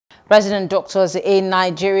Resident doctors in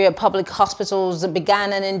Nigeria public hospitals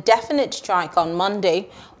began an indefinite strike on Monday,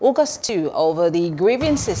 August 2, over the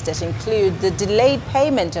grievances that include the delayed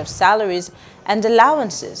payment of salaries and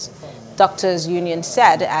allowances. Doctors' Union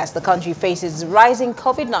said as the country faces rising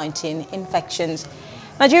COVID-19 infections.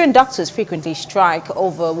 Nigerian doctors frequently strike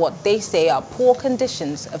over what they say are poor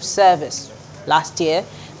conditions of service. Last year,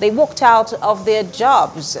 they walked out of their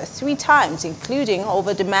jobs 3 times, including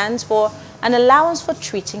over demands for an allowance for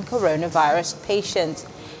treating coronavirus patients.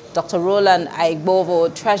 Dr. Roland Aigbovo,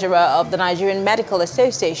 treasurer of the Nigerian Medical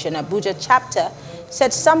Association Abuja chapter,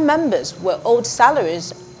 said some members were owed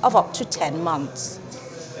salaries of up to 10 months.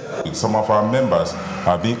 Some of our members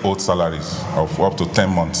are being owed salaries of up to 10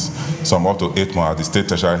 months, some up to 8 months at the state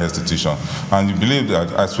tertiary institution. And you believe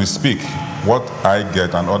that as we speak, what I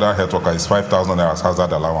get and other health workers is 5,000 naira as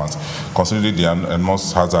hazard allowance, considering the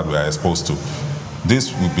enormous hazard we are exposed to.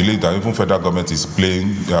 This, we believe that even federal government is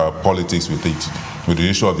playing politics with it, with the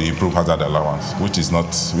issue of the improved hazard allowance, which is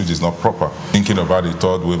not proper. Thinking about the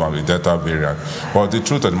third wave and the Delta variant. But the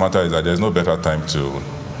truth of the matter is that there's no better time to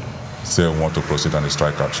say we want to proceed on a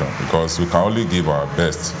strike action, because we can only give our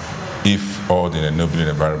best if all the enabling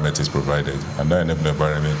environment is provided, and that enabling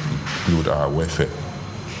environment include our welfare,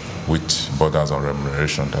 which borders on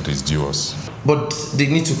remuneration that is due us. But they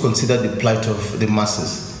need to consider the plight of the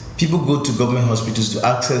masses. People go to government hospitals to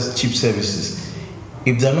access cheap services.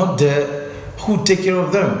 If they're not there, who will take care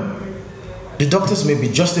of them? The doctors may be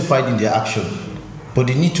justified in their action, but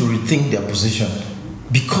they need to rethink their position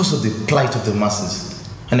because of the plight of the masses.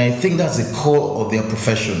 And I think that's the core of their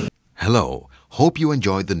profession. Hello, hope you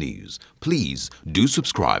enjoyed the news. Please do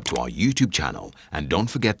subscribe to our YouTube channel and don't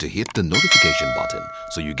forget to hit the notification button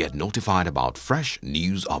so you get notified about fresh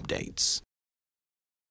news updates.